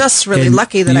was just really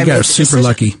lucky that I made the decision. Super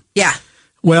lucky. Yeah.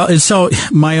 Well, and so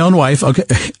my own wife,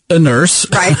 a nurse.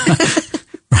 Right.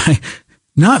 Right.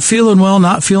 Not feeling well,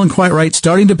 not feeling quite right,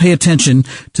 starting to pay attention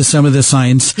to some of the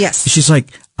signs. Yes. She's like,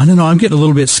 I don't know, I'm getting a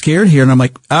little bit scared here. And I'm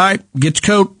like, all right, get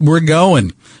your coat. We're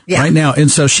going right now.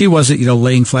 And so she wasn't,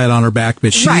 laying flat on her back,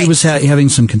 but she was having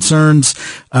some concerns.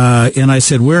 And I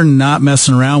said, we're not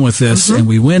messing around with this. Mm-hmm. And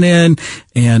we went in,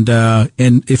 and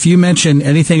if you mention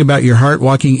anything about your heart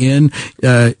walking in,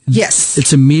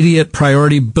 it's immediate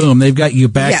priority. Boom. They've got you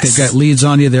back. Yes. They've got leads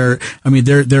on you. They're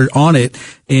on it.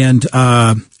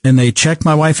 And they checked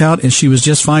my wife out, and she was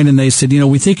just fine. And they said,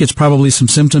 we think it's probably some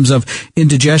symptoms of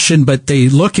indigestion, but they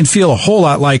look and feel a whole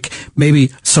lot like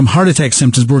maybe some heart attack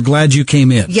symptoms. We're glad you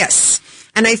came in. Yes.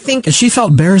 And I think... And she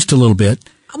felt embarrassed a little bit.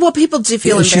 Well, people do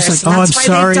feel embarrassed. She's like, that's I'm why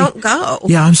sorry. They don't go.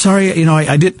 Yeah, I'm sorry.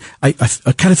 I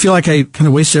kind of feel like I kind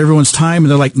of wasted everyone's time.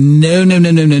 And they're like, no.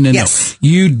 Yes.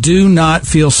 You do not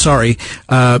feel sorry,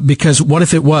 because what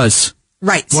if it was?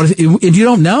 Right. And you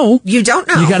don't know. You don't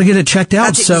know. You got to get it checked out.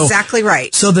 That's exactly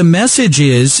right. So the message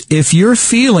is, if you're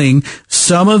feeling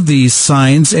some of these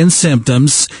signs and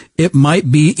symptoms, it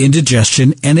might be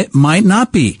indigestion, and it might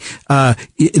not be.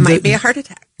 It might be a heart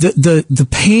attack. The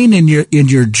pain in your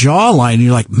jawline,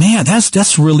 you're like, man,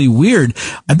 that's really weird.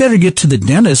 I better get to the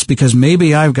dentist because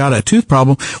maybe I've got a tooth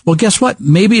problem. Well, guess what?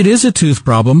 Maybe it is a tooth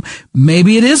problem.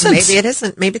 Maybe it isn't. Maybe it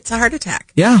isn't. Maybe it's a heart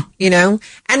attack. Yeah.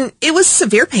 And it was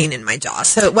severe pain in my jaw.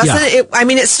 So it wasn't,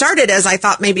 it started as I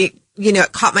thought maybe,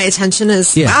 it caught my attention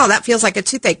as, wow, that feels like a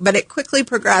toothache, but it quickly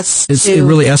progressed it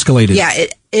really escalated. Yeah,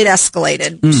 it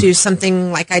escalated to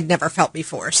something like I'd never felt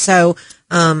before. So,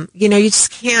 you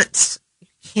just can't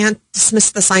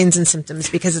dismiss the signs and symptoms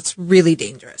because it's really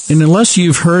dangerous. And unless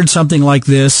you've heard something like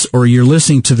this or you're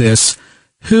listening to this,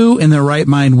 who in their right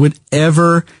mind would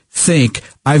ever think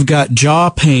I've got jaw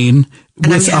pain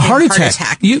with a heart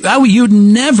attack? You'd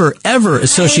never, ever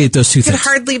associate those two things. I could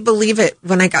hardly believe it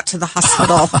when I got to the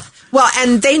hospital. Well,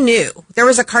 and they knew. There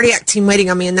was a cardiac team waiting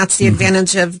on me, and that's the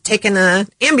advantage of taking an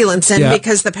ambulance in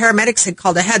because the paramedics had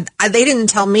called ahead. They didn't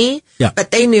tell me,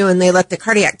 but they knew, and they let the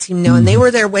cardiac team know, and they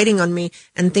were there waiting on me,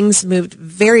 and things moved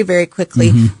very, very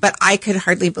quickly, but I could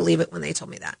hardly believe it when they told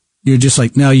me that. You're just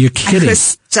like, no, you're kidding. I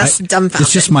was just dumbfounded.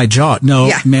 It's just my jaw.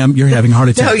 No, ma'am, you're having a heart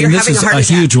attack. No, you're having a heart attack.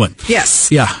 This is a huge one.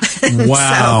 Yes. Yeah.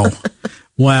 Wow.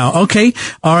 Wow. Okay.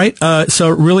 All right. So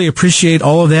really appreciate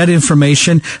all of that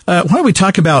information. Why don't we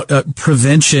talk about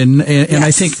prevention? And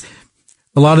I think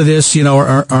a lot of this,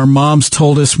 our moms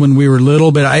told us when we were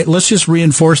little, but let's just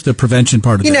reinforce the prevention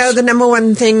part of this. The number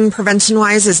one thing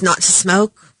prevention-wise is not to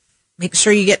smoke. Make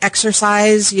sure you get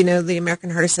exercise. The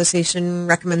American Heart Association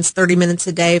recommends 30 minutes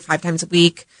a day, 5 times a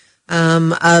week,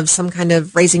 of some kind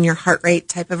of raising your heart rate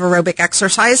type of aerobic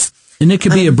exercise. And it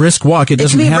could be a brisk walk. It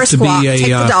doesn't have to be Take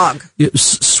the dog.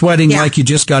 Sweating like you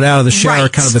just got out of the shower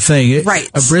kind of a thing. Right.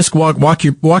 A brisk walk. Walk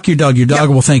your dog. Your dog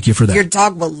will thank you for that. Your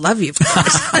dog will love you for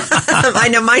that. I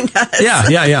know mine does.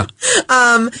 Yeah.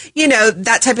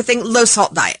 That type of thing. Low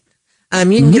salt diet.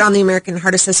 You can get on the American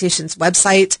Heart Association's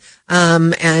website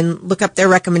and look up their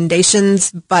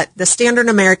recommendations. But the standard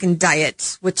American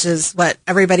diet, which is what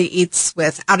everybody eats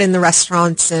with out in the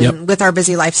restaurants and with our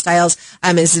busy lifestyles,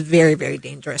 is very, very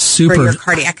dangerous for your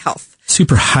cardiac health.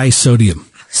 Super high sodium.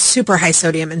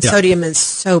 And sodium is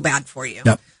so bad for you.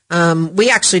 Yep. We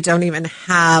actually don't even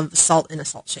have salt in a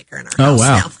salt shaker in our house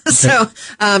now. Okay. So,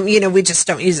 we just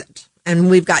don't use it.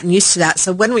 And we've gotten used to that.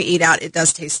 So when we eat out, it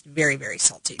does taste very, very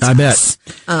salty. I bet.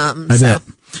 I bet.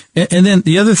 And then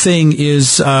the other thing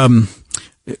is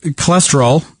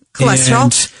cholesterol.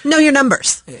 Know your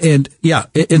numbers. And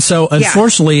so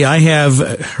unfortunately I have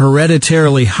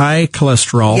hereditarily high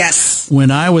cholesterol. Yes. When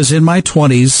I was in my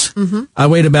 20s, I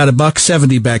weighed about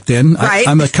 $170 back then. Right.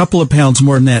 I'm a couple of pounds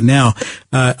more than that now.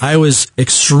 I was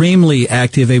extremely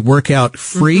active, a workout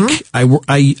freak.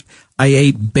 I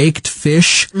ate baked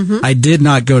fish. I did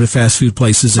not go to fast food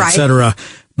places, etc.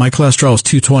 My cholesterol was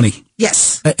 220.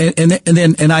 Yes.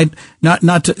 And I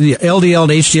not to the LDL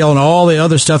and HDL and all the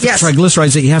other stuff,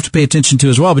 triglycerides that you have to pay attention to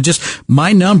as well. But just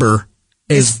my number,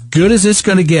 as good as it's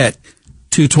going to get,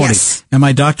 220. Yes. And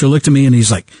my doctor looked at me and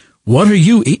he's like, "What are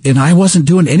you eating?" And I wasn't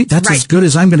doing any. That's as good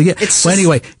as I'm going to get.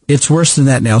 Anyway, it's worse than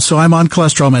that now. So I'm on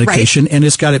cholesterol medication and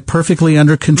it's got it perfectly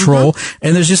under control.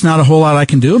 And there's just not a whole lot I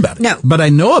can do about it. No. But I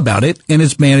know about it and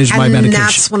it's managed my medication. And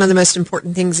that's one of the most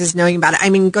important things is knowing about it. I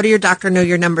mean, go to your doctor, know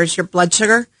your numbers, your blood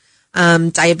sugar.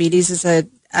 Diabetes is a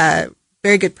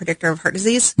very good predictor of heart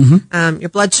disease. Your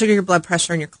blood sugar, your blood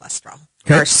pressure, and your cholesterol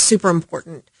are super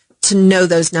important to know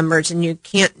those numbers, and you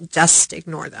can't just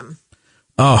ignore them.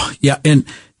 Oh, yeah. And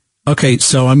okay,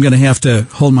 so I'm going to have to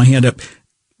hold my hand up.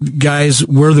 Guys,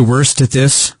 we're the worst at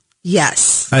this.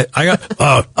 Yes. I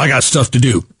got stuff to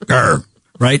do.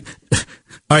 Right?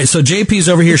 All right, so JP's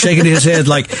over here shaking his head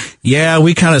like, yeah,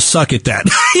 we kind of suck at that.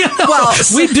 Well,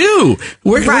 we do.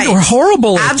 We're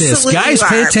horrible at this. Guys,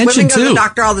 pay attention too. Women go to the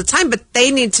doctor all the time, but they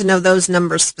need to know those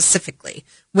numbers specifically.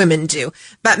 Women do.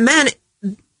 But men,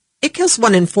 it kills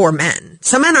 1 in 4 men.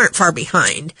 So men aren't far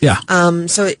behind. Yeah.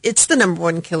 So it's the number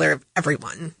one killer of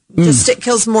everyone. Just it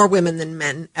kills more women than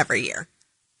men every year.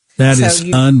 That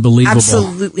is unbelievable.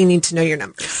 Absolutely need to know your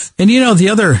numbers. And the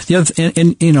other,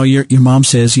 your mom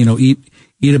says,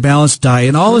 eat a balanced diet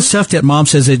and all the stuff that mom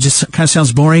says, it just kind of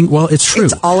sounds boring. Well, it's true.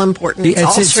 It's all important.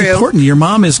 It's true. Important. Your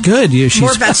mom is good. She's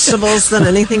more vegetables than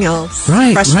anything else.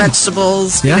 Fresh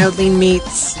vegetables, lean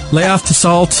meats. Lay off the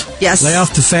salt. Yes. Lay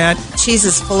off the fat. Cheese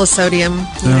is full of sodium.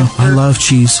 I love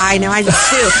cheese. I know, I do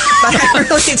too. But I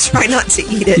really try not to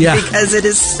eat it because it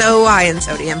is so high in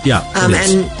sodium. Yeah.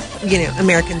 And,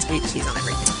 Americans eat cheese on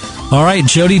everything. All right,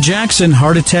 Jody Jackson,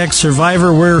 heart attack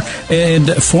survivor, and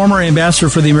former ambassador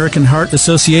for the American Heart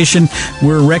Association.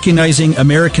 We're recognizing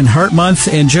American Heart Month.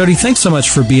 And Jody, thanks so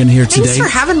much for being here today. Thanks for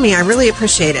having me. I really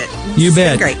appreciate it. You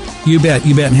bet. Great. You bet.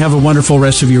 And have a wonderful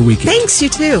rest of your weekend. Thanks, you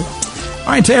too. All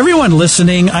right, to everyone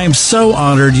listening, I am so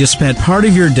honored you spent part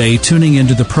of your day tuning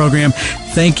into the program.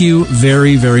 Thank you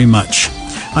very, very much.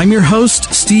 I'm your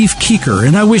host, Steve Keeker,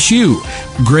 and I wish you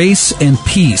grace and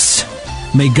peace.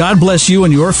 May God bless you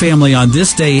and your family on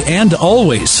this day and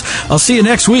always. I'll see you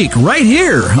next week right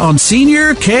here on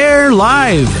Senior Care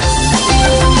Live.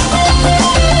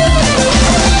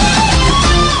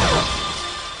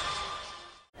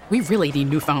 We really need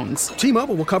new phones.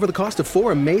 T-Mobile will cover the cost of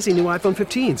 4 amazing new iPhone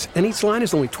 15s, and each line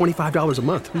is only $25 a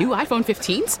month. New iPhone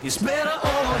 15s? It's better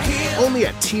over here. Only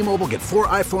at T-Mobile, get 4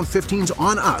 iPhone 15s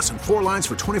on us and 4 lines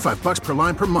for $25 per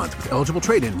line per month with eligible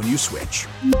trade-in when you switch.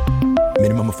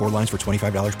 Minimum of 4 lines for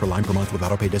 $25 per line per month with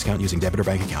autopay discount using debit or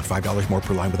bank account. $5 more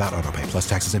per line without autopay, plus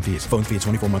taxes and fees. Phone fee at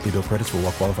 24 monthly bill credits for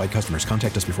well-qualified customers.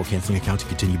 Contact us before canceling account to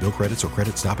continue bill credits or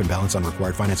credit stop and balance on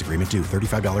required finance agreement due.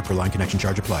 $35 per line connection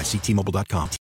charge applies. See T-Mobile.com.